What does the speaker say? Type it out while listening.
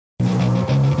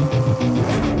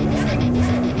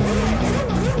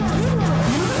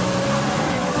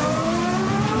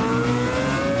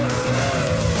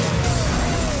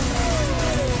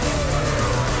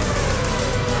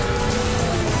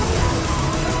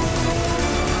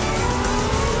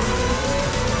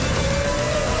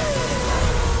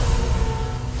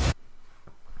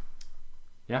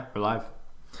Yeah, we're live.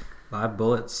 Live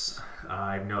bullets.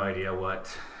 I have no idea what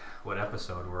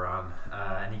episode we're on.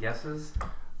 Any guesses?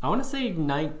 I want to say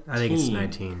 19. I think it's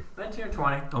 19. 19 or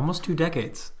 20. Almost 2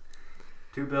 decades.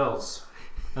 2 bills.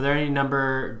 Are there any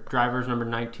drivers number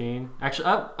 19? Actually,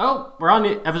 we're on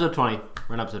episode 20.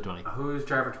 We're on episode 20. Who's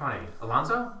driver 20?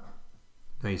 Alonso?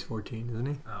 No, he's 14, isn't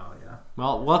he? Oh, yeah.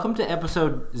 Well, welcome to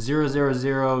episode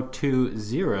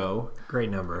 00020. Great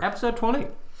number. Episode 20.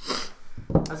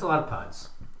 That's a lot of puns.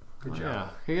 Good job. Yeah,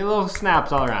 you get little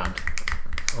snaps all around.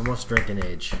 Almost drinking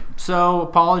age. So,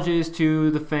 apologies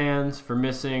to the fans for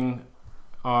missing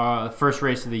the first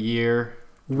race of the year.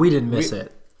 We didn't miss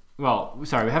it. Well,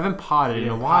 sorry, we haven't potted in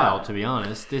a while, to be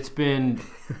honest. It's been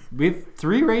we've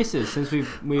 3 races since we've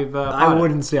potted. I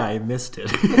wouldn't say I missed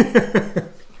it.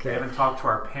 We haven't talked to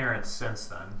our parents since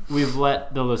then. We've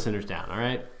let the listeners down, all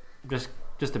right? Just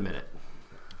a minute.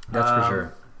 That's for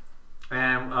sure.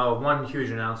 And one huge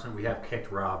announcement, we have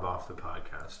kicked Rob off the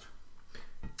podcast.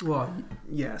 Well,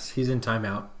 yes, he's in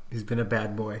timeout. He's been a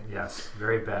bad boy. Yes,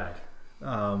 very bad.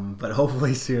 But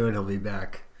hopefully soon he'll be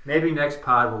back. Maybe next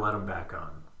pod we'll let him back on.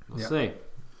 We'll see.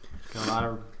 Got a lot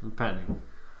of repenting.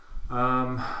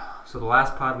 So the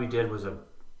last pod we did was a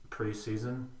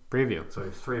preseason. Preview. So we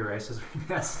have 3 races we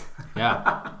missed.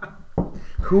 Yeah.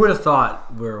 Who would have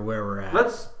thought we're where we're at?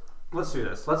 Let's do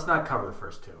this. Let's not cover the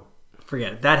first 2.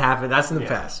 Forget it. That happened. That's in the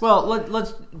past. Well,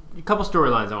 let's a couple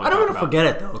storylines I don't want want to forget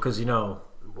it, though, because, a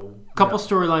couple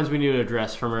storylines we need to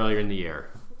address from earlier in the year.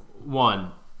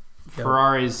 One,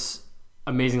 Ferrari's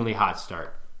amazingly hot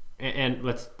start. And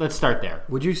let's start there.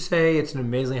 Would you say it's an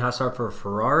amazingly hot start for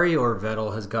Ferrari, or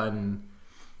Vettel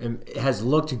has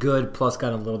looked good plus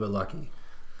gotten a little bit lucky?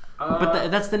 But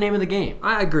that's the name of the game.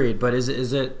 I agreed, but is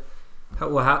it? Do you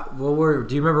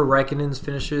remember Raikkonen's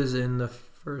finishes in the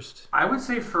first? I would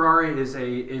say Ferrari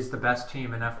is the best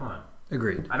team in F1.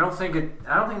 Agreed. I don't think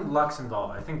luck's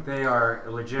involved. I think they are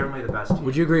legitimately the best team.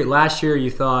 Would you agree? Last year you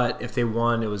thought if they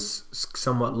won it was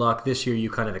somewhat luck. This year you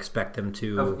kind of expect them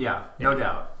to. No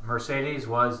doubt. Mercedes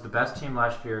was the best team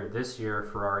last year. This year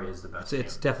Ferrari is the best team.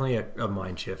 It's definitely a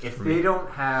mind shift. If for they me. don't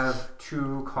have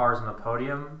 2 cars on the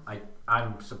podium,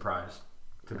 I'm surprised,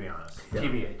 to be honest. Yeah.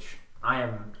 TBH. I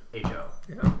am HO.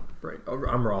 Yeah, right.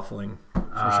 I'm ruffling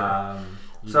for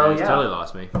You guys totally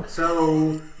lost me.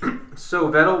 So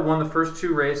Vettel won the first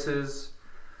 2 races.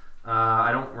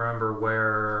 I don't remember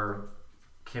where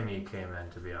Kimi came in,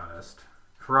 to be honest.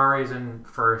 Ferrari's in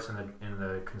first in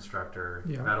the constructor.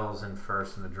 Yeah. Vettel's in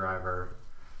first in the driver.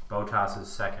 Bottas is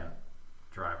second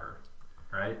driver,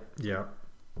 right? sure.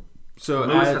 Yeah. So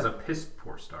Lewis has a piss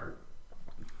poor start.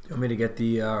 You want me to get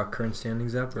the current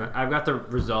standings up? Or? I've got the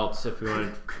results if you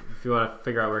want to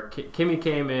figure out where Kimi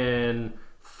came in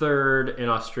 3rd in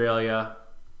Australia.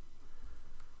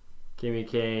 Kimi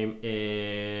came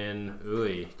in.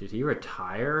 Ooh, did he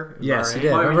retire? Yes, he Bahrain?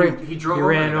 did. Oh, Remember, he drove he over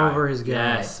ran the guy. over his guy.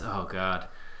 Yes. Oh God.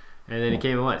 And then he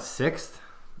came in 6th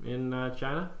in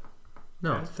China.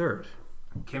 No, 3rd.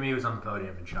 Kimi was on the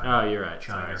podium in China. Oh, you're right.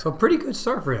 China. Sorry. So pretty good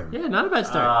start for him. Yeah, not a bad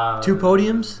start. 2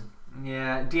 podiums.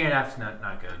 Yeah, DNF's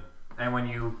not good. And when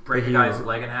you break a He guy's was-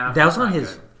 leg in half, That was it's not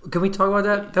his. good. Can we talk about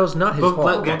that? That was not his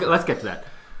fault. Let's get to that.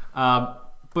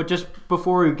 But just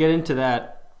before we get into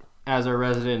that, as a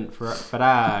resident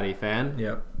Ferrari fan,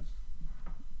 Yep.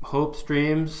 hopes,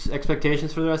 dreams,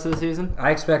 expectations for the rest of the season?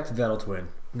 I expect Vettel to win.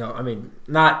 No, I mean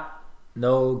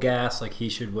no gas. Like he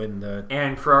should win the.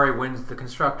 And Ferrari wins the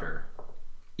constructor.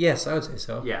 Yes, I would say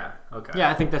so. Yeah. Okay. Yeah,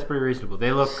 I think that's pretty reasonable.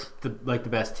 They look like the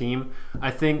best team.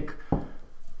 I think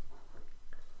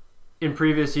in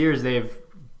previous years they've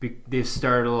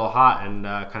started a little hot and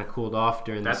kind of cooled off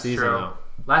during the season. True. Though.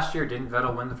 Last year, didn't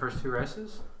Vettel win the first 2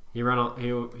 races? He won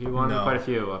No. quite a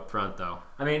few up front though.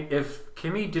 I mean, if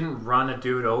Kimi didn't run a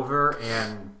dude over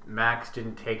and Max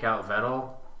didn't take out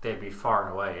Vettel, they'd be far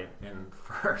and away in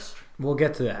first. We'll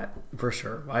get to that for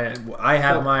sure. I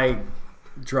have my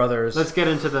druthers. Let's get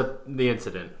into the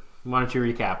incident. Why don't you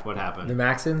recap what happened? The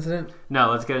Max incident. No,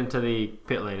 let's get into the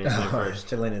pit lane incident first.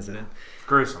 Pit lane incident.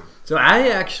 Gruesome. So I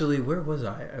actually, where was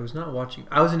I? I was not watching.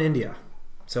 I was in India.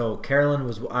 So Carolyn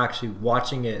was actually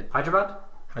watching it. Hyderabad?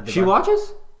 She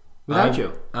watches without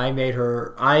you. I made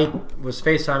her. I was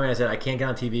FaceTiming. I said, I can't get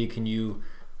on TV. Can you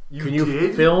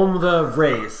did? film the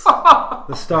race,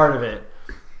 the start of it?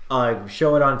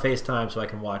 Show it on FaceTime so I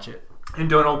can watch it. And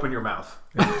don't open your mouth.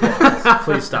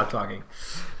 Please stop talking.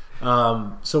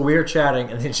 So we were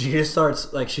chatting, and then she just starts,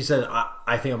 she said,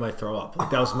 I think I might throw up.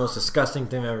 That was the most disgusting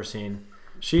thing I've ever seen.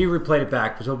 She replayed it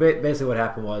back. So basically what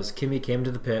happened was Kimi came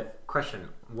to the pit. Question: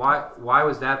 Why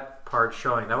was that part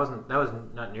showing that was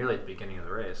not nearly at the beginning of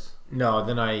the race. No,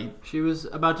 then She was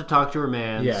about to talk to her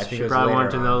man. Yeah, I think she it was probably later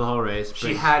wanted to know on. the whole race.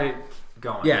 She but- had it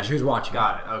going. Yeah, she was watching.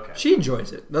 Got it. Okay. She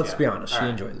enjoys it. Let's Yeah. be honest. She All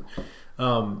right. enjoys it.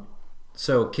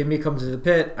 So Kimmy comes to the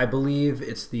pit. I believe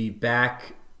it's the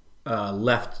back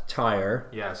left tire.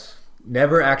 Yes.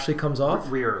 Never actually comes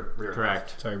off. Rear.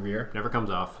 Correct. Sorry, rear. Never comes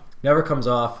off. Never comes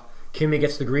off. Kimmy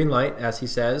gets the green light, as he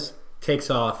says. Takes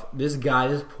off. This guy,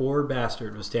 this poor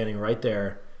bastard, was standing right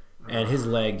there, and his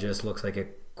leg just looks like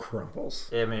it crumples.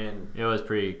 I mean, It was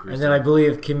pretty gruesome. And then I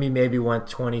believe Kimmy maybe went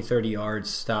 20, 30 yards,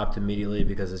 stopped immediately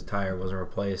because his tire wasn't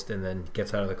replaced, and then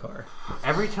gets out of the car.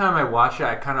 every time I watch it,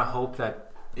 I kind of hope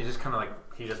that it just kind of like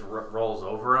he just rolls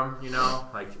over him. You know,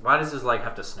 like why does his leg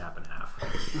have to snap in half?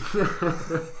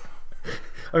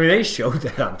 I mean, they showed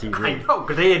that on TV. I know,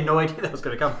 because they had no idea that was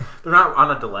going to come. They're not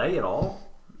on a delay at all.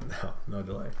 No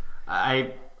delay.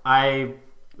 I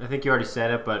think you already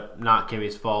said it, but not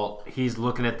Kimmy's fault. He's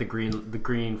looking at the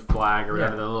green flag or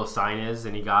whatever Yeah. the little sign is,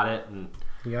 and he got it, and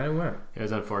The guy went. it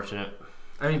was unfortunate.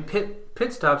 I mean,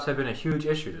 pit stops have been a huge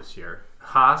issue this year.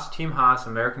 Team Haas,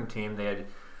 American team, they had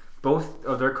both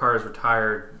of their cars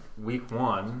retired week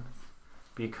 1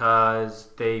 because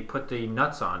they put the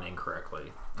nuts on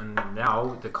incorrectly. And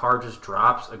now the car just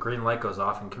drops, a green light goes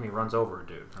off, and Kimi runs over a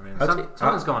dude. I mean,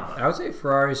 something's going on. I would say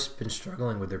Ferrari's been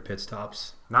struggling with their pit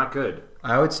stops. Not good.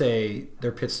 I would say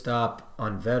their pit stop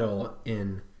on Vettel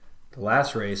in the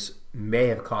last race may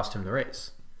have cost him the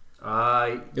race.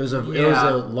 It was a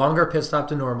longer pit stop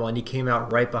than normal, and he came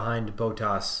out right behind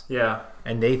Bottas, Yeah.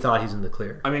 and they thought he's in the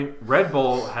clear. I mean, Red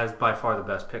Bull has by far the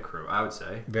best pit crew, I would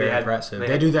say. Very impressive. They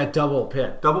had do that double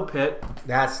pit. double pit,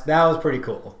 That was pretty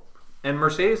cool. and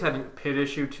Mercedes had a pit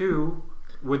issue too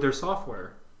with their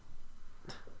software.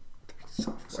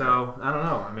 So, I don't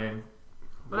know. I mean,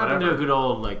 What happened to a good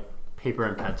old paper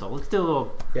and pencil? Let's do a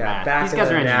little math. back These in guys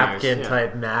the are engineers. napkin yeah.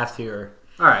 type math here.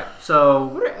 All right,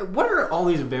 so What are all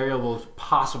these variables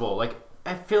possible?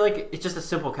 I feel like it's just a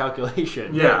simple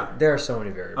calculation. yeah. There are so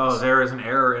many variables. Oh, there is an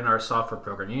error in our software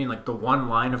program. You mean the one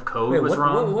line of code Wait, was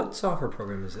wrong? what software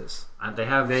program is this? And they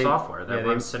have software that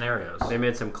runs scenarios They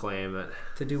made some claim that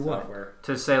To do what?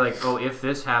 to say if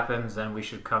this happens, then we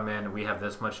should come in. We have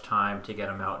this much time to get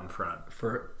them out in front.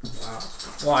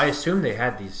 Well, I assume they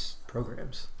had these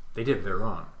programs. They did. They're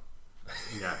wrong.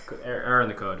 yeah, error in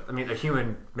the code. I mean, a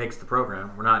human makes the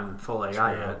program. We're not in full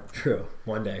AI yet. True.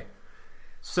 One day.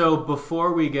 So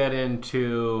before we get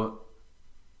into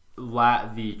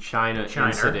the China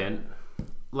incident,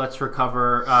 let's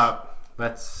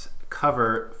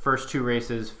cover first 2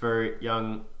 races for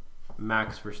young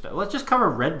Max Verstappen. Let's just cover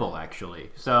Red Bull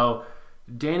actually. So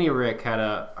Danny Rick had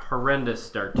a horrendous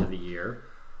start to the year.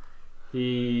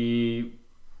 He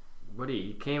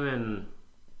came in.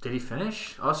 Did he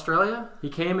finish Australia? He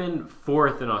came in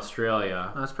 4th in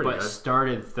Australia. That's pretty but good.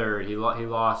 started 3rd. He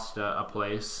lost a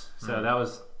place, so that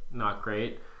was not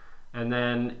great. And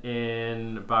then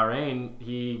in Bahrain,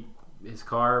 his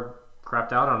car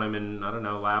crapped out on him in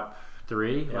lap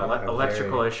 3. Yeah,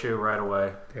 electrical issue right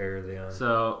away. Very early on.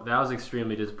 So that was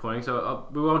extremely disappointing. So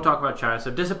we won't talk about China. So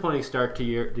disappointing start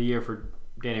to the year for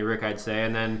Danny Rick, I'd say.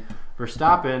 And then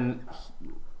Verstappen.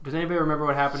 Does anybody remember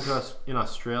what happened to us in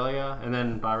Australia and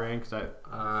then Bahrain?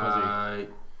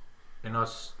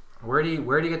 Because Where do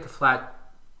you get the flat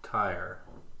tire?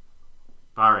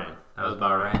 Bahrain. That was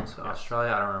Bahrain. So Yes.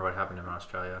 Australia, I don't remember what happened to him in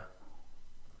Australia.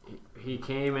 He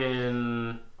came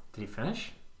in. Did he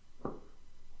finish?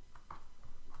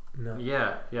 No.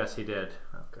 Yes, he did.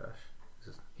 Oh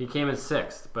gosh. He came in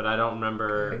 6th, but I don't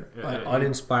remember.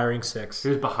 Uninspiring 6. He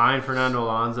was behind Fernando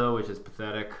Alonso, which is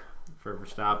pathetic for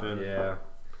Verstappen. Yeah.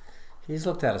 He's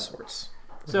looked out of sorts.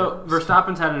 So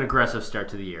Verstappen's had an aggressive start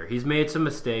to the year. He's made some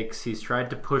mistakes. He's tried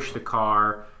to push the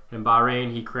car. In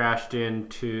Bahrain, he crashed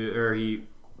into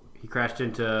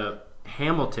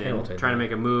Hamilton trying to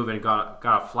make a move and got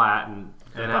a flat and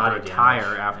then had to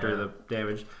retire after the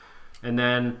damage. And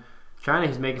then China,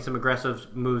 he's making some aggressive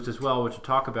moves as well, which we'll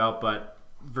talk about. But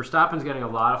Verstappen's getting a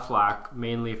lot of flack,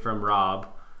 mainly from Rob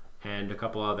and a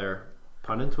couple other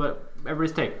pundits. What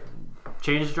everybody's take?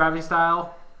 Change his driving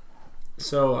style?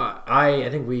 So I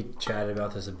think we chatted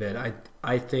about this a bit.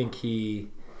 I think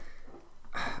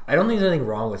I don't think there's anything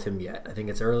wrong with him yet. I think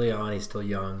it's early on. He's still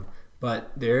young.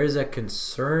 But there is a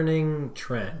concerning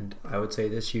trend, I would say,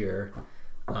 this year,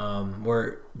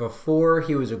 where before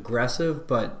he was aggressive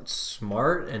but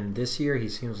smart, and this year he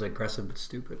seems like aggressive but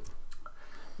stupid.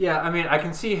 Yeah, I mean, I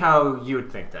can see how you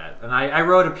would think that. And I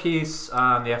wrote a piece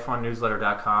on the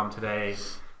F1newsletter.com today,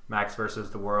 Max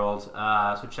versus the World,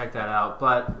 so check that out.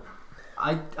 But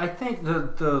I think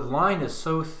the line is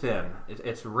so thin.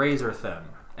 It's razor thin.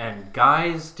 and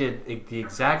guys did the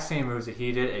exact same moves that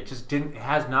he did. It just didn't. It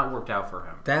has not worked out for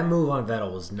him. That move on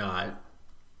Vettel was not.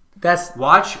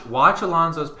 Watch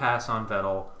Alonso's pass on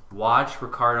Vettel. Watch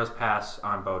Ricciardo's pass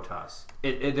on Bottas.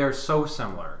 They're so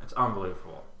similar. It's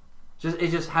unbelievable. But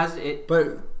it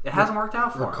hasn't worked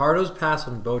out for him. Ricciardo's pass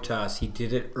on Bottas, he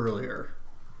did it earlier.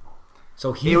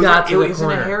 So he got to the corner. It was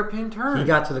in a hairpin turn. He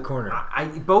got to the corner.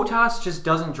 Bottas just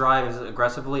doesn't drive as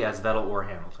aggressively as Vettel or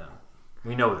Hamilton.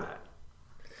 We know that.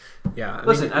 Yeah.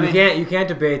 You can't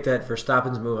debate that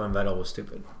Verstappen's move on Vettel was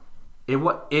stupid. It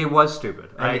was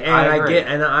stupid. I agree.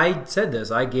 I said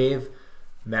this. I gave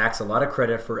Max a lot of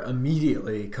credit for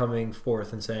immediately coming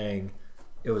forth and saying,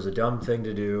 it was a dumb thing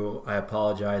to do. I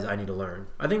apologize. I need to learn.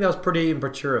 I think that was pretty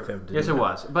mature of him to do. Yes, it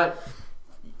was. But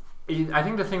I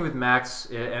think the thing with Max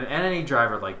and any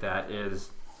driver like that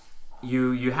is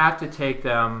you have to take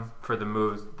them for the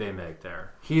moves they make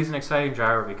there. He's an exciting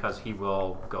driver because he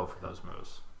will go for those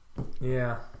moves.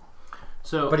 Yeah.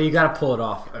 So, but you got to pull it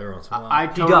off every once in a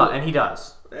while. He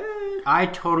does. I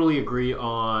totally agree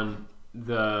on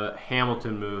the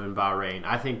Hamilton move in Bahrain.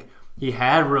 I think he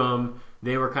had room.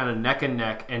 They were kind of neck and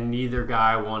neck, and neither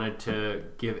guy wanted to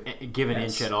give an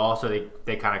inch at all, so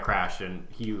they kind of crashed, and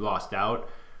he lost out.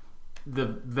 The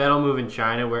Vettel move in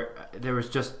China, where there was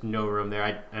just no room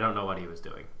there, I don't know what he was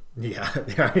doing. Yeah,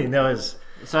 I mean, that was...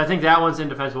 So I think that one's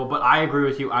indefensible, but I agree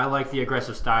with you. I like the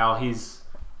aggressive style.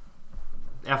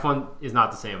 F1 is not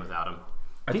the same without him.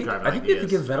 I think you have to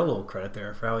give Vettel a little credit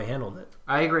there for how he handled it.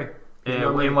 I agree.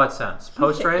 In what sense?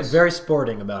 Post-race? Very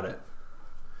sporting about it.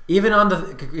 Even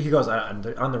he goes, on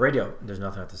the radio, there's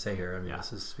nothing I have to say here. I mean,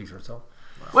 this speaks for itself.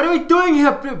 What are we doing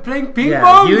here? Playing ping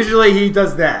pong? Usually he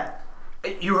does that.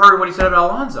 You heard what he said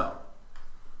about Alonso.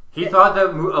 He thought that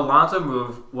Alonso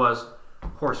move was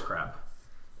horse crap.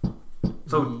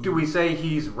 So do we say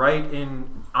he's right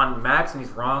on Max and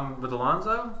he's wrong with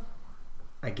Alonso?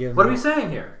 What are we saying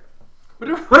here? What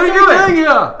are we doing here?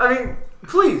 I mean,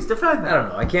 please defend that. I don't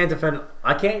know. I can't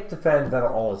defend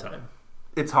Vettel all the time.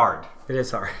 It's hard. It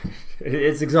is hard.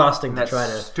 It's exhausting to try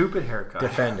to stupid haircut.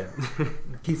 Defend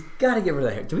him. He's got to get rid of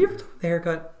the haircut. Did we ever talk about the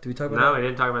haircut? Did we talk about No, we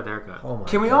didn't talk about the haircut. Oh my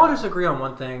Can we all just agree on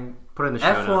one thing? Put it in the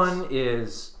show F1 notes.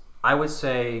 is, I would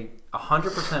say,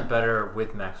 100% better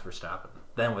with Max Verstappen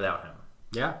than without him.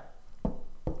 Yeah.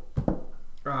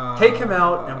 Take him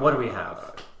out, and what do we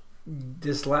have?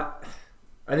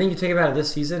 I think you take him out of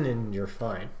this season, and you're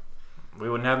fine. We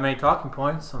wouldn't have many talking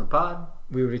points on the pod.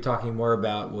 We would be talking more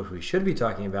about what we should be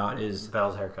talking about is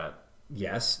Vettel's haircut.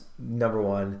 Yes, number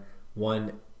one.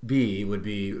 1B would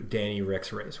be Danny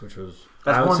Rick's race, which was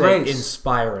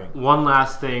inspiring. One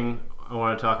last thing I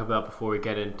want to talk about before we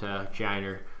get into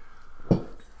Shiner.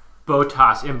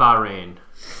 Bottas in Bahrain,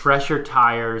 fresher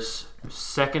tires,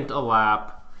 second a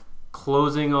lap,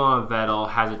 closing on Vettel,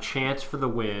 has a chance for the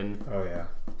win. Oh yeah.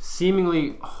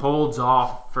 Seemingly holds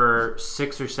off for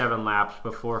 6 or 7 laps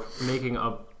before making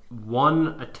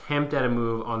one attempt at a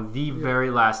move on the very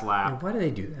last lap. And why do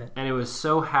they do that? And it was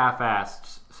so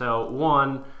half-assed. So,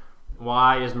 1,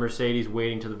 why is Mercedes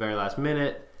waiting till the very last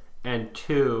minute? And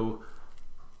 2,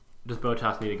 does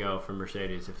Bottas need to go from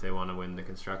Mercedes if they want to win the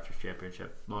Constructors'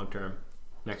 Championship long-term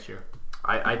next year?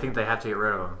 I think they have to get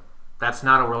rid of him. That's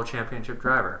not a World Championship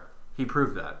driver. He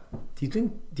proved that. Do you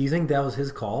think that was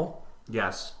his call?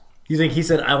 Yes. You think he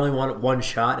said, I only want one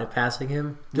shot at passing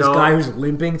him? This guy who's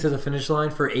limping to the finish line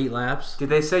for 8 laps? Did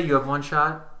they say you have one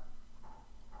shot?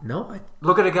 No.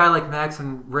 Look at a guy like Max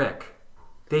and Rick.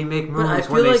 They make moves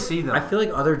when they see them. I feel like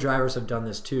other drivers have done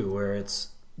this too, where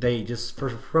they just, for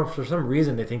some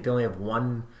reason, they think they only have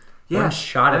one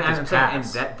shot at this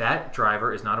pass. And that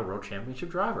driver is not a World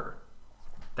Championship driver.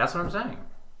 That's what I'm saying.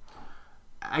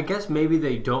 I guess maybe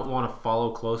they don't want to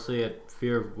follow closely at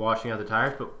fear of washing out the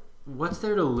tires, but what's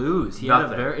there to lose? He had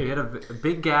a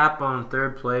big gap on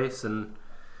third place, and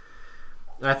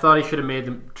I thought he should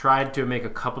have tried to make a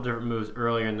couple different moves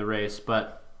earlier in the race,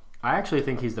 but I actually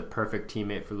think he's the perfect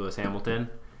teammate for Lewis Hamilton.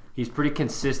 He's pretty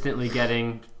consistently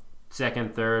getting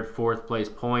second, third, fourth place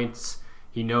points.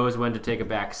 He knows when to take a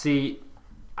back seat.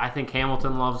 I think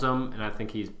Hamilton loves him, and I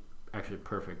think he's actually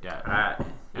perfect at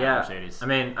Mercedes. I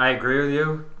mean, I agree with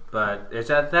you, but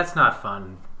that's not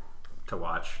fun to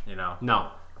watch, you know?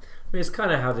 No. I mean, it's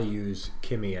kind of how they use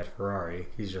Kimi at Ferrari.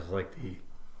 He's just like they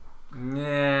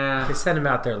send him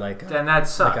out there and that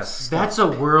sucks. That's a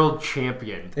world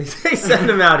champion. They send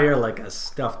him out here like a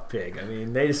stuffed pig. I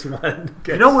mean, they just want to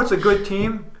get... You know what's a good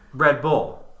team? Red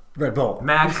Bull.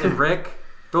 Max and Rick,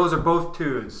 those are both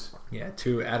twos. Yeah,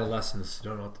 2 adolescents who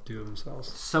don't know what to do with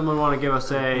themselves. Someone want to give us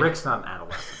Rick's not an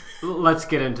adolescent. Let's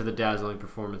get into the dazzling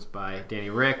performance by Danny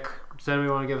Rick. Does anyone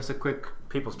want to give us a quick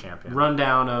People's Champion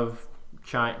rundown of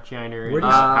China. Where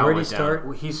did he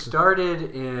start? He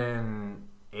started in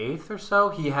 8th or so.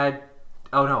 He had...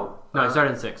 Oh, no. No, he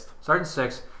started in 6th. Started in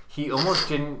 6th. He almost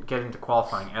didn't get into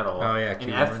qualifying at all. Oh,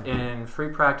 yeah. In free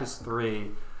practice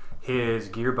 3, his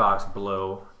gearbox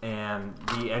blew, and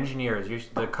the engineers...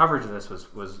 The coverage of this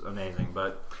was amazing,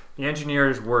 but the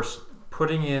engineers were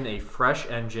putting in a fresh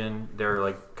engine. They're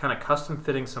like kind of custom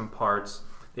fitting some parts.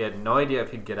 They had no idea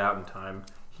if he'd get out in time.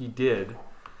 He did.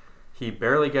 He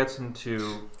barely gets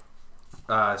into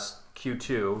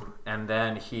Q2, and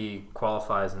then he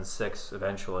qualifies in 6th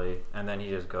eventually, and then he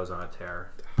just goes on a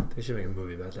tear. They should make a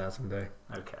movie about that someday.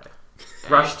 Okay.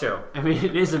 Rush 2. I mean,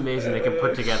 it is amazing they can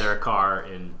put together a car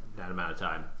in that amount of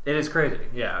time. It is crazy.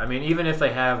 Yeah. I mean, even if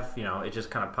they have, it just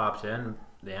kind of pops in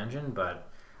the engine, but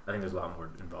I think there's a lot more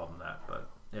involved in that. But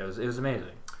it was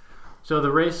amazing. So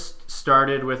the race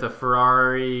started with a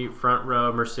Ferrari front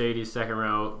row, Mercedes second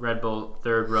row, Red Bull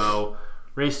third row.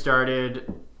 Race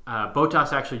started.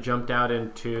 Bottas actually jumped out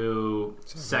into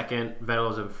second. Vettel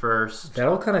was in first.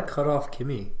 Vettel kind of cut off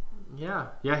Kimi. Yeah.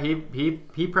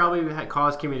 He probably had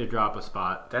caused Kimi to drop a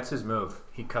spot. That's his move.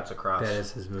 He cuts across. That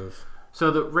is his move.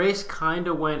 So the race kind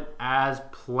of went as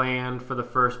planned for the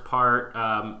first part.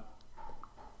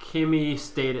 Kimi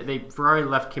Ferrari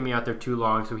left Kimi out there too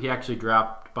long, so he actually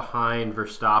dropped behind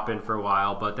Verstappen for a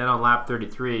while. But then on lap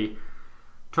 33,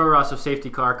 Toro Rosso safety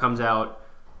car comes out.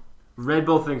 Red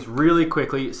Bull thinks really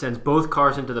quickly, sends both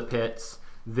cars into the pits.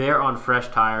 They're on fresh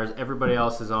tires. Everybody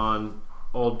else is on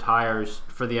old tires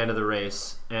for the end of the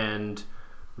race. And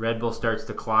Red Bull starts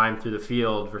to climb through the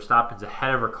field. Verstappen's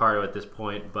ahead of Ricciardo at this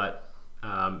point, but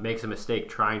makes a mistake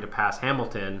trying to pass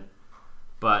Hamilton.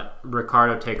 But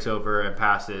Ricciardo takes over and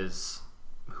passes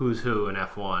who's who in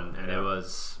F1, and it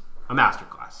was a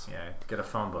masterclass. Yeah, get a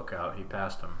phone book out. He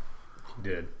passed him. He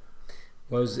did.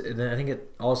 Then I think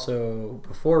it also,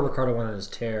 before Ricciardo went on his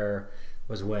tear,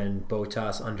 was when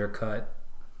Bottas undercut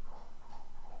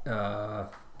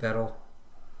Vettel.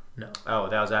 No. Oh,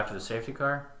 that was after the safety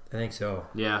car? I think so.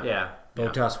 Yeah.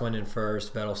 Bottas went in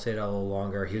first. Vettel stayed out a little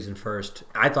longer. He was in first.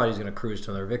 I thought he was going to cruise to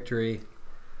another victory.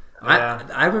 Yeah.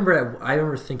 I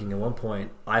remember thinking at one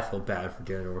point, I feel bad for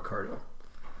Daniel Ricciardo.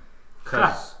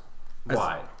 Because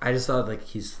why? I just thought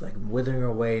he's withering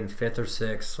away in 5th or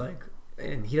 6th,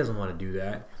 and he doesn't want to do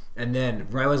that. And then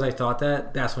right as I thought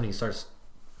that's when he starts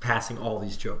passing all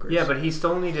these jokers. Yeah, but he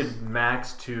still needed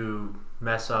Max to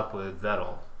mess up with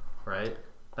Vettel, right?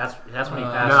 That's when he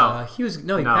passed. He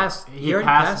passed. He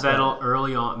passed Vettel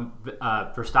early on.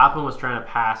 Verstappen was trying to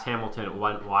pass Hamilton. It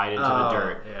went wide into the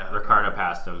dirt. Yeah, okay. Ricardo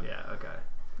passed him. Yeah, okay.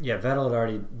 Yeah, Vettel had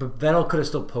already... But Vettel could have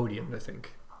still podiumed, I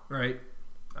think. Right?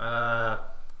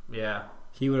 Yeah.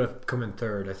 He would have come in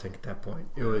 3rd, I think, at that point.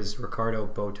 It was Ricardo,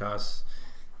 Bottas,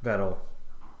 Vettel.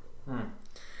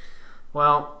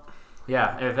 Well,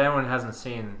 yeah, if anyone hasn't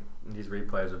seen these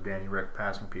replays of Danny Rick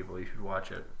passing people, you should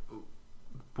watch it.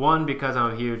 One, because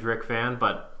I'm a huge Rick fan,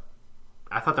 but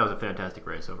I thought that was a fantastic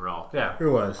race overall. Yeah, it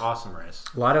was awesome race.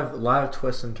 A lot of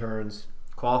twists and turns.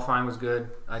 Qualifying was good,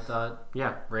 I thought.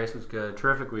 Yeah, race was good.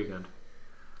 Terrific weekend.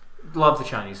 Love the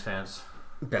Chinese fans.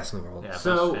 Best in the world. Yeah, best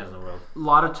fans in the world. A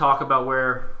lot of talk about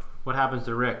what happens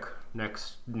to Rick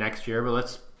next year,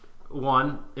 but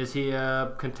is he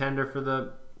a contender for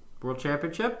the World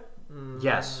Championship?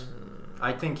 Yes.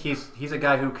 I think he's a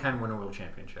guy who can win a World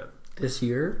Championship. This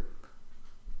year?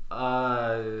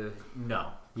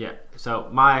 No. Yeah. So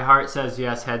my heart says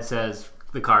yes, head says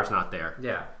the car's not there.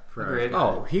 Yeah. Agreed.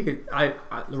 Oh, he could.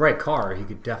 The right car, he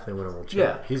could definitely win a World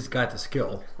Championship. Yeah. He's got the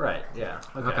skill. Right. Yeah.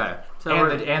 Okay. So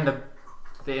and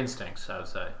the instincts, I would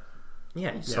say.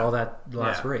 Yeah, you saw that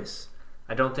last race.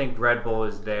 I don't think Red Bull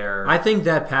is there. I think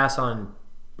that pass on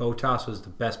Bottas was the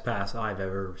best pass I've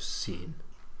ever seen.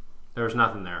 There was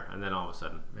nothing there, and then all of a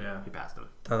sudden, he passed him.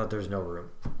 I thought there was no room.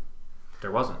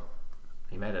 There wasn't.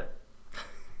 He made it.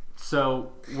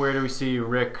 So, where do we see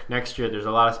Rick next year? There's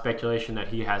a lot of speculation that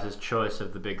he has his choice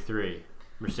of the big three: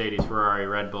 Mercedes, Ferrari,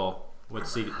 Red Bull. What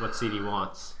seat he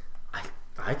wants?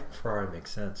 I think Ferrari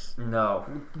makes sense. No,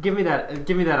 give me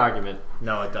that argument.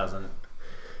 No, it doesn't.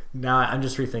 No, I'm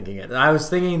just rethinking it. I was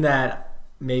thinking that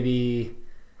maybe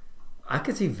I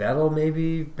could see Vettel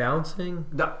maybe bouncing.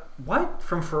 What?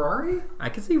 From Ferrari? I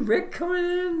could see Rick coming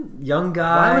in, young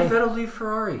guy. Why would Vettel leave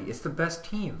Ferrari? It's the best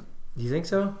team. You think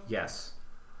so? Yes.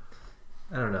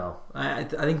 I don't know. I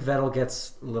think Vettel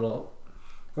gets a little...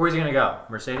 Where's he going to go?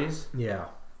 Mercedes? Yeah.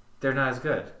 They're not as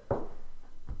good.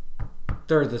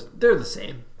 They're the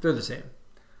same. They're the same.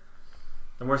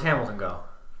 And where's Hamilton go?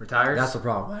 Retires? That's the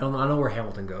problem. I don't know where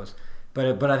Hamilton goes.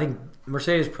 But I think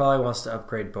Mercedes probably wants to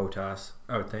upgrade Bottas,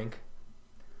 I would think.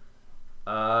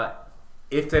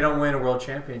 If they don't win a world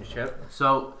championship.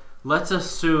 So let's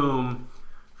assume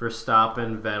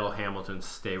Verstappen, Vettel, Hamilton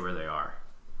stay where they are.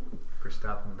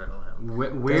 Verstappen, Vettel,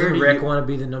 Hamilton. Where does Rick want to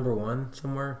be the number one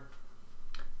somewhere?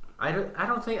 I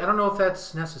don't know if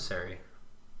that's necessary.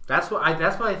 That's why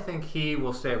I think he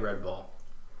will stay at Red Bull.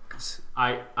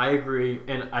 I agree,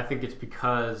 and I think it's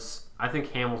because I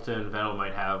think Hamilton and Vettel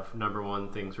might have number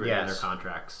one things written in their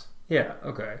contracts. Yeah,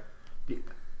 okay. The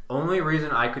only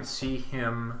reason I could see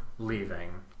him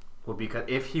leaving would be because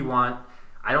if he I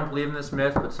don't believe in this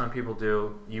myth, but some people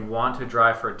do, you want to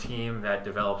drive for a team that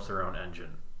develops their own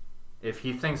engine. If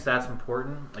he thinks that's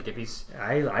important, like if he's...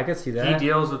 I could see that. He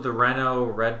deals with the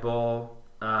Renault-Red Bull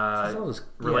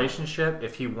relationship.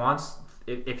 If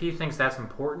he thinks that's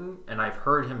important, and I've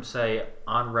heard him say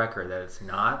on record that it's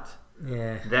not,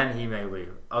 then he may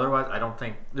leave. Otherwise, I don't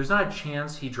think... There's not a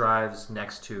chance he drives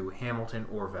next to Hamilton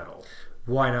or Vettel.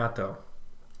 Why not, though?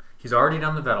 He's already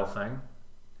done the Vettel thing,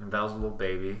 and Vettel's a little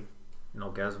baby, and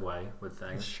he'll get his way with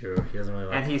things. That's true. He doesn't really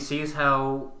like he sees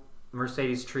how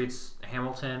Mercedes treats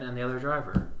Hamilton and the other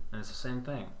driver, and it's the same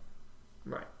thing.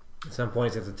 Right. At some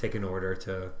point, you have to take an order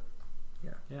to...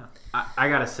 Yeah. I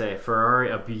gotta say, Ferrari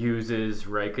abuses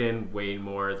Raikkonen way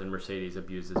more than Mercedes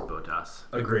abuses Bottas.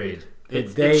 Agreed.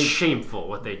 It's shameful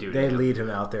what they do. They lead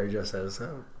him out there just as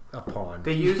a pawn.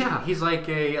 They use him. He's like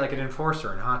an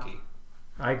enforcer in hockey.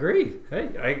 I agree. Hey,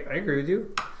 I agree with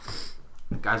you.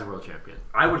 The guy's a world champion.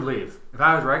 I would leave if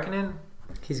I was Raikkonen.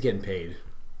 He's getting paid.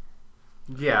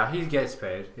 Yeah, he gets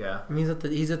paid. Yeah, I mean,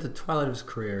 he's at the twilight of his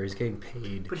career. He's getting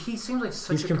paid. But he seems like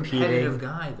such a competitive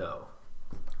guy, though.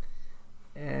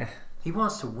 He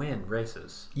wants to win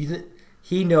races.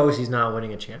 He knows he's not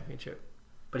winning a championship,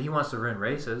 but he wants to win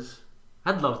races.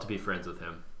 I'd love to be friends with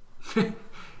him.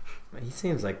 He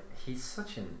seems like he's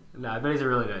such an... No, I bet he's a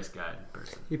really nice guy in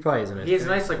person. He probably is a nice guy. He's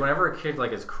nice. Like whenever a kid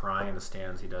is crying in the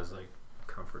stands, he does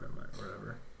comfort him or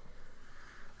whatever.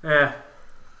 Yeah.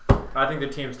 I think the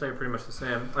teams stay pretty much the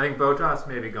same. I think Bottas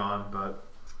may be gone, but...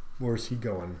 Where's he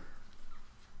going?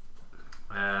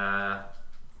 I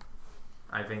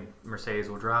think Mercedes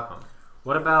will drop him.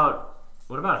 What about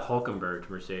Hülkenberg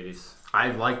to Mercedes?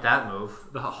 I like that move.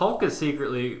 The Hulk is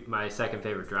secretly my second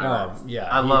favorite driver. Yeah.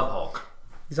 I love Hulk.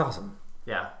 He's awesome.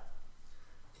 Yeah.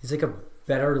 He's like a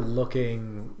better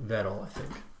looking Vettel, I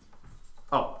think.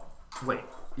 Oh, wait.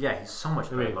 Yeah, he's so much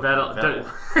better.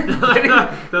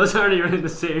 Vettel. Those aren't even in the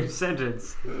same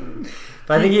sentence.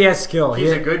 But I think he has skill.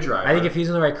 He's a good driver. I think if he's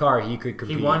in the right car, he could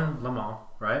compete. He won Le Mans,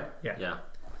 right? Yeah.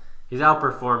 He's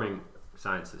outperforming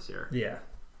Sainz this year. Yeah.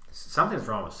 Something's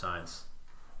wrong with Sainz.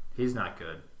 He's not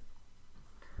good.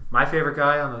 My favorite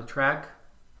guy on the track,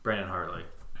 Brandon Hartley.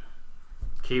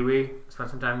 Kiwi, spent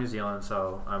some time in New Zealand,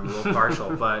 so I'm a little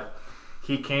partial, but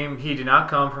he did not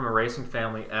come from a racing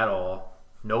family at all.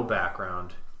 No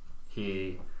background.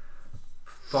 He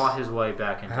fought his way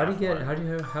back into F1. How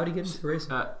do you get into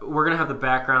racing? We're gonna have the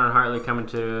background on Hartley coming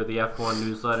to the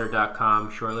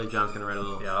F1newsletter.com shortly. John's gonna write a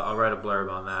little. Yeah, I'll write a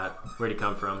blurb on that. Where'd he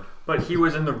come from? But he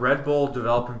was in the Red Bull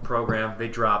development program. They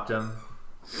dropped him.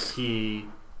 He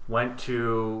went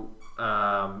to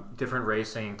different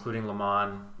racing, including Le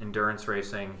Mans endurance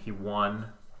racing. He won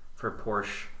for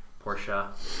Porsche,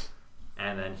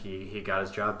 and then he got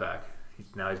his job back.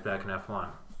 Now he's back in F1.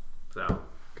 So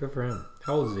good for him.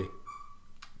 How old is he?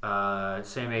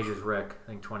 Same age as Rick, I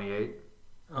think 28.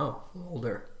 Oh,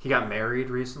 older. He got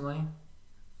married recently.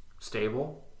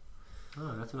 Stable.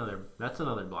 Oh, that's another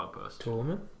blog post. To a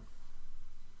woman?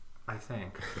 I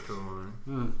think to a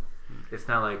woman. It's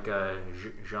not like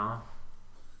Jean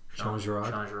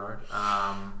Girard.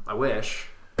 I wish.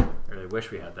 I really wish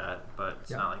we had that, but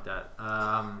it's not like that.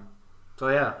 So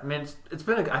yeah, I mean, I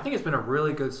think it's been a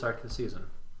really good start to the season.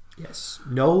 Yes.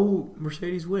 No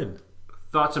Mercedes win.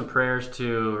 Thoughts and prayers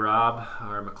to Rob,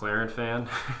 our McLaren fan.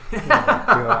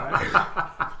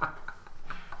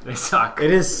 They suck.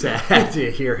 It is sad to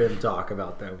hear him talk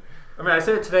about them. I mean, I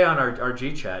said it today on our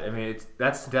G chat. I mean,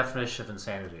 that's the definition of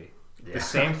insanity. Yeah. The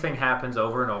same thing happens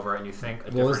over and over, and you think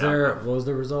what was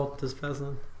the result this past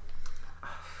one?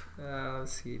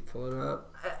 Let's see, pull it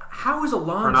up. How is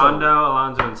Alonso?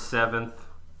 Alonso in 7th.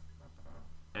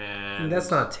 And that's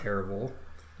not terrible.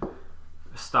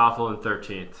 Stoffel in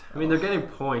 13th. I mean, they're getting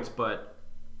points, but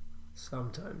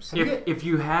sometimes. If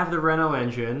you have the Renault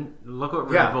engine, look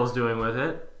what Red Bull's doing with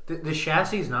it. The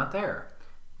chassis is not there.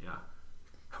 Yeah.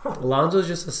 Alonso's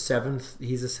just a 7th.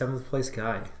 He's a 7th place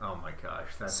guy. Oh my gosh,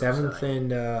 that's 7th in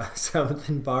 7th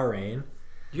in Bahrain.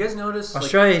 You guys notice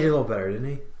Australia did a little better, didn't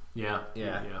he? Yeah.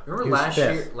 Remember last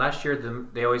year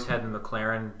they always had the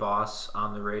McLaren boss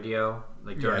on the radio,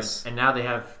 and now they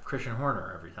have Christian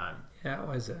Horner every time. Yeah,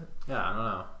 why is that? Yeah, I don't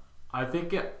know. I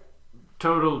think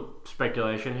total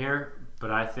speculation here.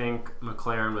 but I think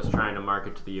McLaren was trying to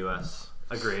market to the U.S.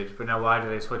 Agreed. But now, why do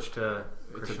they switch to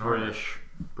It's Christian a Horner?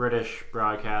 British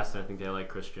broadcast, and I think they like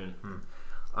Christian.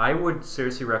 I would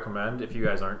seriously recommend, if you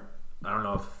guys aren't, I don't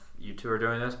know if you two are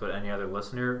doing this, but any other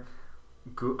listener,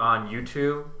 go on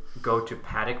YouTube, go to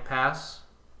Paddock Pass.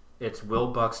 It's Will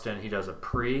Buxton. He does a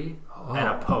pre and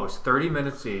a post, 30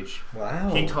 minutes each. Wow.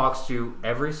 He talks to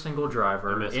every single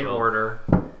driver in order.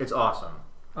 It's awesome.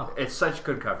 Oh. It's such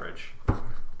good coverage.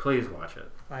 Please watch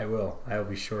it. I will. I will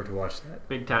be sure to watch that.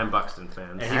 Big time Buxton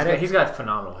fans. And he's got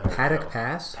phenomenal hair. Paddock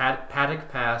Pass?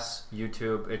 Paddock Pass,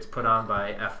 YouTube. It's put on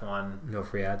by F1. No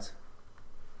free ads?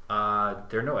 There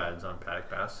are no ads on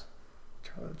Paddock Pass.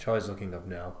 Charlie's looking up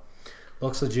now.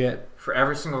 Looks legit. For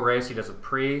every single race, he does a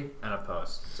pre and a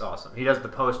post. It's awesome. He does the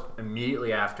post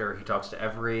immediately after. He talks to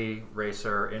every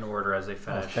racer in order as they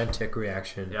finish. Authentic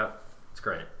reaction. Yep. It's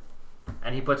great.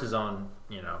 And he puts his own,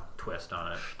 twist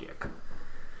on it. Shtick.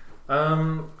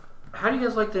 How do you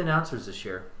guys like the announcers this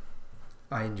year?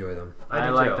 I enjoy them. I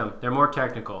do like too. them. They're more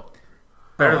technical.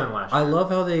 Better than last year. I love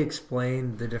how they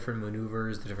explain the different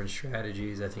maneuvers, the different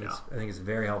strategies. I think it's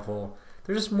very helpful.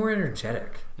 They're just more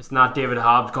energetic. It's not David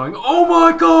Hobbs going, "Oh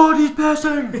my God, he's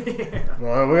passing!"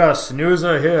 Well, we got a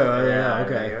snoozer here. Yeah,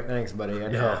 okay. yeah. Thanks, buddy. I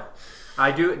know. Yeah.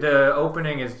 I do. The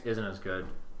opening isn't as good,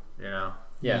 Yeah.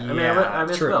 Yeah, I mean, I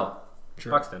miss true. Bill.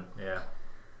 True. Buxton. Yeah.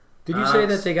 Did you say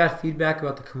that they got feedback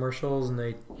about the commercials and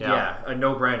they? Yeah, a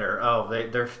no-brainer. Oh,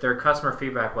 their customer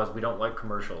feedback was, we don't like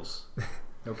commercials.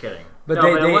 No kidding. But No,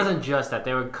 but it wasn't just that.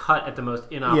 They would cut at the most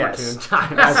inopportune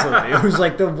times. Absolutely. It was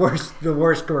like the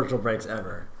worst commercial breaks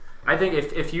ever. I think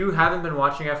if you haven't been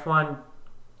watching F1,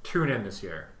 tune in this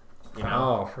year.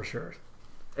 Oh, for sure.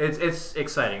 It's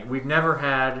exciting. We've never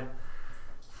had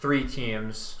 3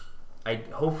 teams.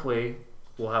 Hopefully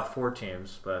we'll have 4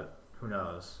 teams, but who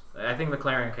knows? I think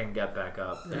McLaren can get back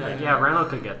up. Yeah, Renault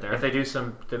could get there. If they do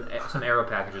some aero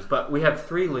packages. But we have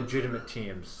 3 legitimate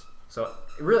teams. So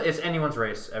really, it's anyone's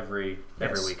race every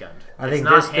weekend. I think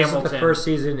this is the first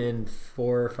season in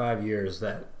 4 or 5 years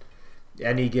that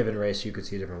any given race you could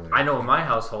see a different winner. I know in my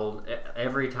household,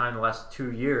 every time the last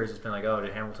 2 years, it's been like, oh,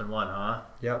 did Hamilton win, huh?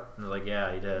 Yep. And they're like,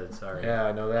 yeah, he did. Sorry. Yeah,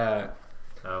 I know that.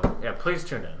 So, yeah, please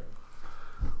tune in.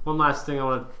 One last thing I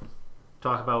want to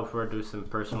talk about before I do some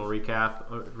personal recap,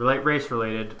 race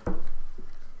related.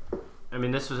 I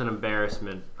mean, this was an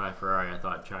embarrassment by Ferrari. I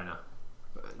thought China.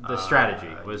 The strategy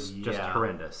was just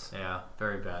horrendous. Yeah,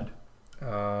 very bad.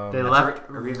 They left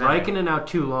Raikkonen out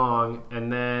too long,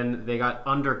 and then they got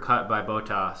undercut by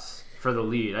Bottas for the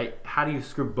lead. How do you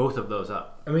screw both of those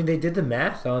up? I mean, they did the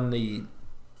math on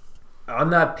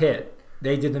that pit.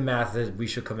 They did the math that we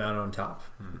should come out on top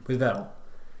with Vettel,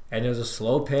 and it was a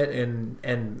slow pit, and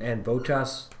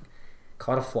Bottas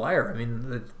caught a flyer. I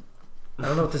mean, I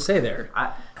don't know what to say there.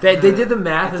 They did the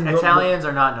math. And Italians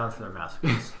are not known for their math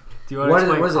skills. Do you want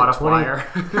to explain caught a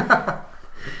flyer?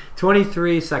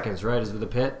 23 seconds, right, is the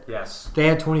pit? Yes. They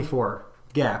had 24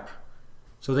 gap.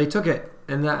 So they took it.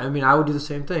 And that, I mean, I would do the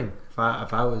same thing if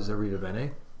I was Arriva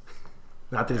Bene.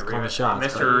 Not that he's calling the shots.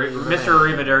 Mr.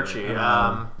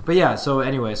 Arrivederci. But yeah, so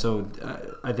anyway,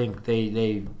 I think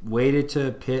they waited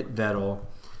to pit Vettel,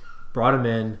 brought him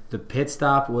in. The pit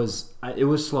stop was slow. It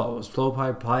was slow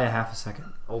by probably a half a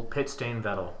second. Old pit stain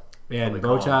Vettel. And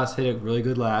Bottas hit a really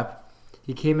good lap.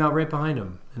 He came out right behind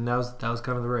him, and that was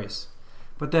kind of the race.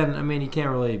 But then, I mean, you can't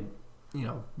really,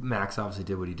 Max obviously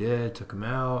did what he did, took him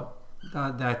out.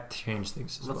 That changed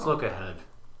things as well. Let's look ahead.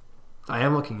 I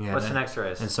am looking ahead. What's the next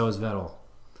race? And so is Vettel.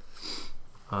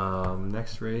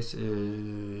 Next race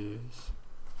is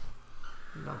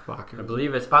not Baku. I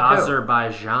believe it's Baku.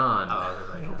 Azerbaijan. Oh,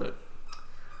 Azerbaijan.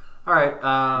 All right.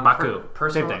 Baku.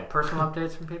 Personal Same thing. Personal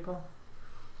updates from people?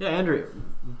 Yeah, Andrew,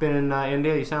 been in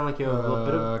India. You sound like you have a little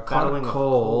bit of caught a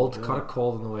cold. Yeah. Caught a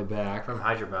cold on the way back From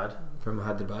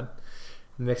Hyderabad.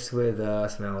 Mixed with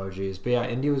some allergies. But yeah,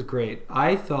 India was great.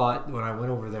 I thought when I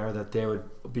went over there that they would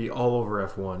be all over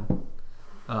F1.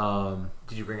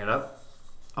 Did you bring it up?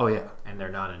 Oh yeah, and they're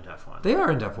not into F1. They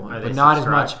are into F1, but not as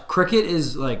much. Cricket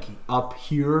is like up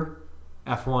here.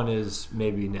 F1 is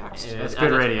maybe next. It's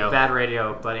good radio. Bad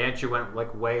radio, but Andrew went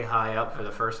like way high up for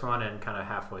the first one and kind of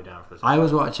halfway down for the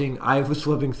second. I was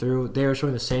flipping through. They were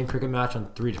showing the same cricket match on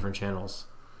 3 different channels,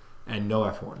 and no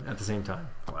F1 at the same time.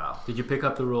 Wow! Did you pick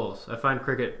up the rules? I find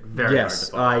cricket very hard to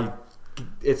follow.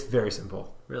 It's very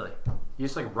simple. Really? You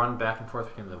just like run back and forth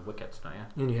between the wickets, don't you?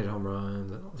 And you hit home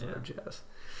runs and all that jazz.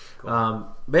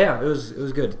 Cool. But yeah, it was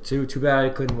good. Too bad I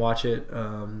couldn't watch it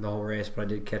the whole race, but I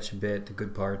did catch a bit, the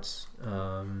good parts,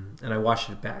 and I watched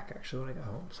it back actually when I got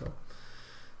home. So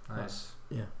nice.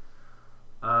 Yeah.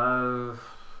 No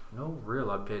real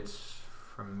updates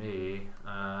from me.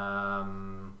 I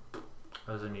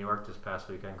was in New York this past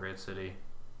weekend. Great city.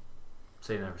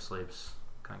 City never sleeps.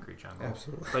 Concrete jungle.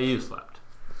 Absolutely. But you slept.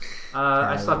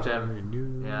 I slept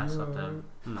in. Yeah, I slept in.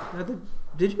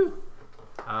 Did you?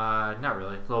 Not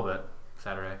really. A little bit.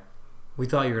 Saturday. We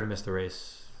thought you were gonna miss the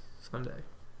race Sunday.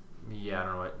 Yeah, I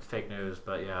don't know what fake news,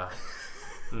 but yeah.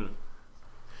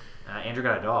 Andrew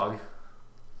got a dog.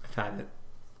 I've had it.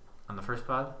 On the first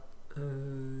pod?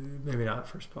 Maybe not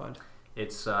first pod.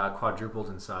 It's quadrupled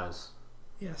in size.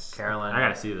 Yes. Carolyn. I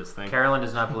gotta see this thing. Carolyn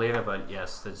does not believe it, but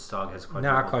yes, this dog has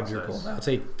quadrupled. Not quadrupled. I would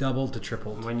say doubled to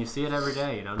tripled. When you see it every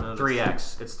day, you don't know.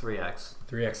 3x. It's 3x.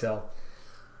 3XL.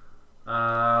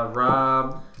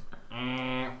 Rob.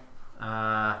 No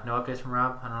updates from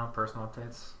Rob. I don't know. Personal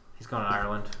updates. He's going to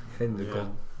Ireland. In the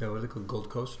Gold. No, what is it called? Gold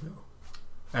Coast? No.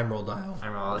 Emerald Isle.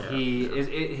 Emerald. Yeah.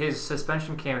 His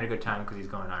suspension came at a good time because he's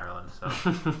going to Ireland.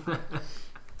 So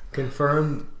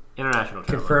confirmed. International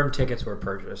travel. Confirmed tickets were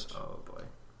purchased. Oh boy.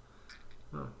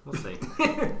 Oh, we'll see.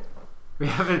 we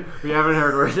haven't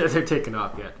heard where they're taking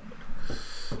off yet.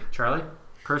 Charlie.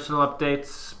 Personal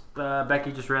updates.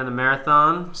 Becky just ran the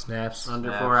marathon. Snaps.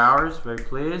 Under 4 hours. Very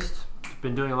pleased.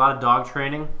 Been doing a lot of dog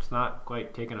training. It's not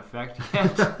quite taken effect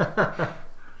yet.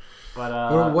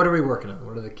 But what are we working on?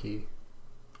 What are the key?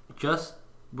 Just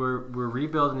we're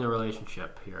rebuilding the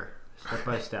relationship here, step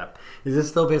by step. Is this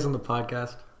still based on the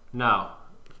podcast? No.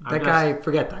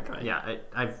 Forget that guy. Yeah,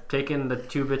 I've taken the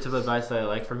 2 bits of advice that I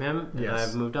like from him, and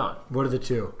I've moved on. What are the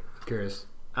 2? Curious.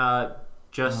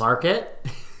 Just market.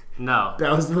 No,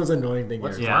 that was the most annoying thing.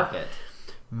 What's market?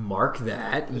 Mark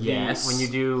that. Yes. When you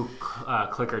do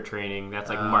clicker training, that's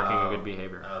like marking a good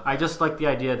behavior. Okay. I just like the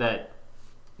idea that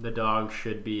the dog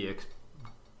should be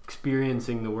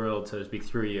experiencing the world, so to speak,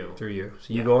 through you. So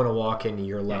you go on a walk and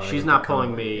you're allowed. She's not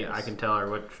pulling me. Yes. I can tell her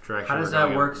what direction. How does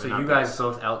that work? So you guys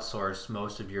both outsource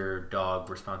most of your dog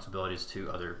responsibilities to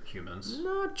other humans?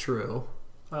 Not true.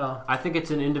 Well, I think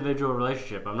it's an individual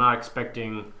relationship. I'm not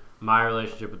expecting my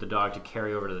relationship with the dog to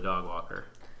carry over to the dog walker.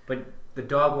 But the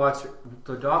dog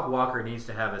walker needs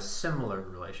to have a similar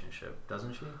relationship,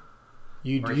 doesn't she?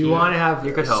 You want to have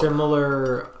a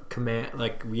similar command,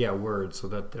 words, so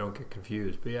that they don't get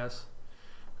confused. But yes,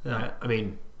 I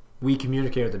mean, we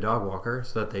communicate with the dog walker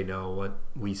so that they know what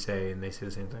we say and they say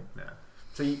the same thing. Yeah.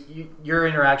 So your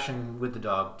interaction with the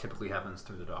dog typically happens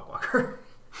through the dog walker.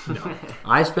 No,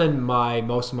 I spend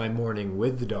most of my morning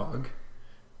with the dog.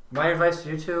 My advice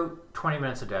to you two: 20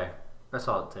 minutes a day. That's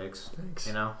all it takes. Thanks.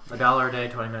 You know, $1 a day,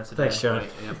 20 minutes a day. Thanks, Sean.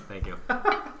 Yep, thank you.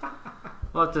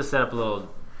 We'll have to set up a little.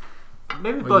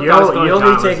 Maybe you'll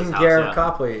be taking care of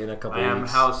Copley in a couple of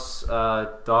weeks. I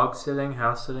am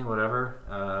house sitting, whatever.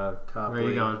 Copley. Where are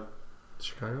you going?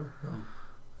 Chicago?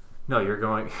 No, you're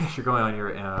going on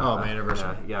your my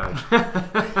anniversary. Yeah.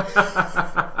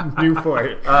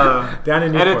 Newport. Down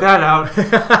in Newport. Edit that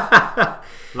out.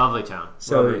 Lovely town.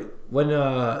 So when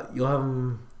you'll have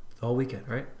them the whole weekend,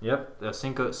 right? Yep.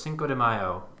 Cinco de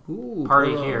Mayo. Ooh,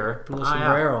 party here. Put a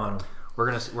sombrero on them.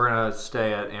 We're gonna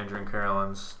stay at Andrew and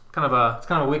Carolyn's. It's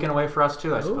kind of a weekend away for us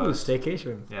too, I suppose. Ooh,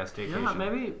 staycation. Yeah, staycation. Yeah,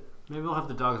 maybe we'll have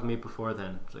the dogs meet before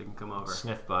then, so they can come over.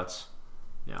 Sniff butts.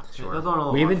 Yeah, sure.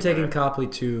 We've been taking Copley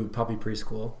to puppy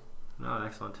preschool. Oh,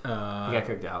 excellent. He got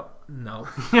kicked out. No.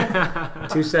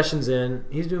 2 sessions in,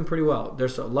 he's doing pretty well.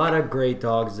 There's a lot of great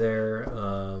dogs there.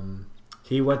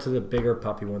 He went to the bigger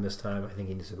puppy one this time. I think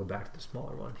he needs to go back to the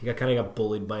smaller one. He kind of got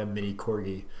bullied by a mini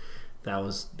corgi. That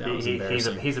was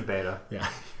embarrassing. He's a beta. Yeah.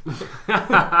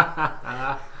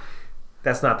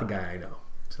 That's not the guy I know.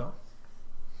 So,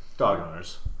 dog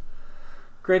owners.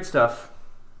 Great stuff.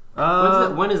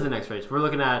 When is the next race? We're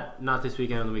looking at not this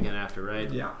weekend, the weekend after,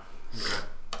 right? Yeah. Okay.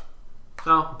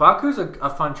 So Baku's a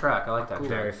fun track. I like that.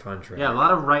 Very fun track. Yeah, a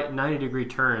lot of 90-degree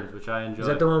turns, which I enjoy. Is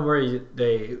that the one where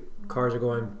cars are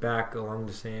going back along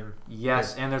the same?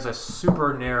 Yes, and there's a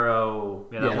super narrow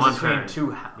one between turn. 2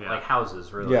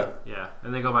 houses, really. Yeah,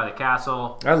 and they go by the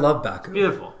castle. I love Baku.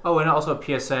 Beautiful. Oh, and also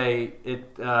PSA,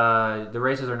 the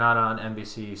races are not on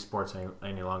NBC Sports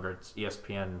any longer. It's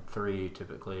ESPN 3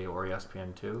 typically, or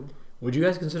ESPN 2. Would you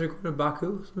guys consider going to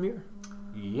Baku some year?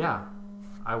 Yeah,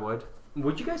 I would.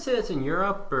 Would you guys say that's in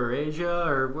Europe or Asia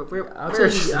or where?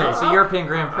 It's a European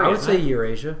Grand Prix. I would say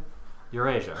Eurasia.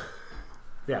 Eurasia.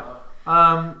 Yeah.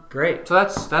 Great. So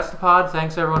that's the pod.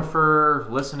 Thanks everyone for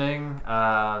listening,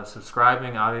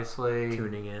 subscribing, obviously,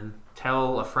 tuning in.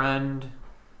 Tell a friend,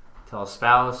 tell a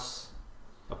spouse,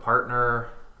 a partner,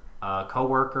 a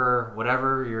coworker,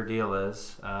 whatever your deal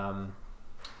is.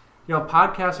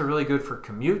 Podcasts are really good for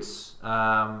commutes,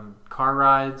 car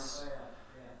rides,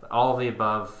 all of the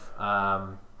above.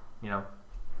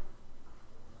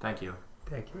 Thank you.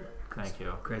 Thank you. Thank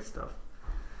you. Great stuff.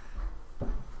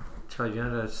 Sorry, you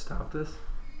had to stop this?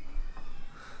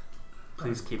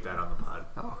 Please keep that on the pod.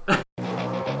 Oh.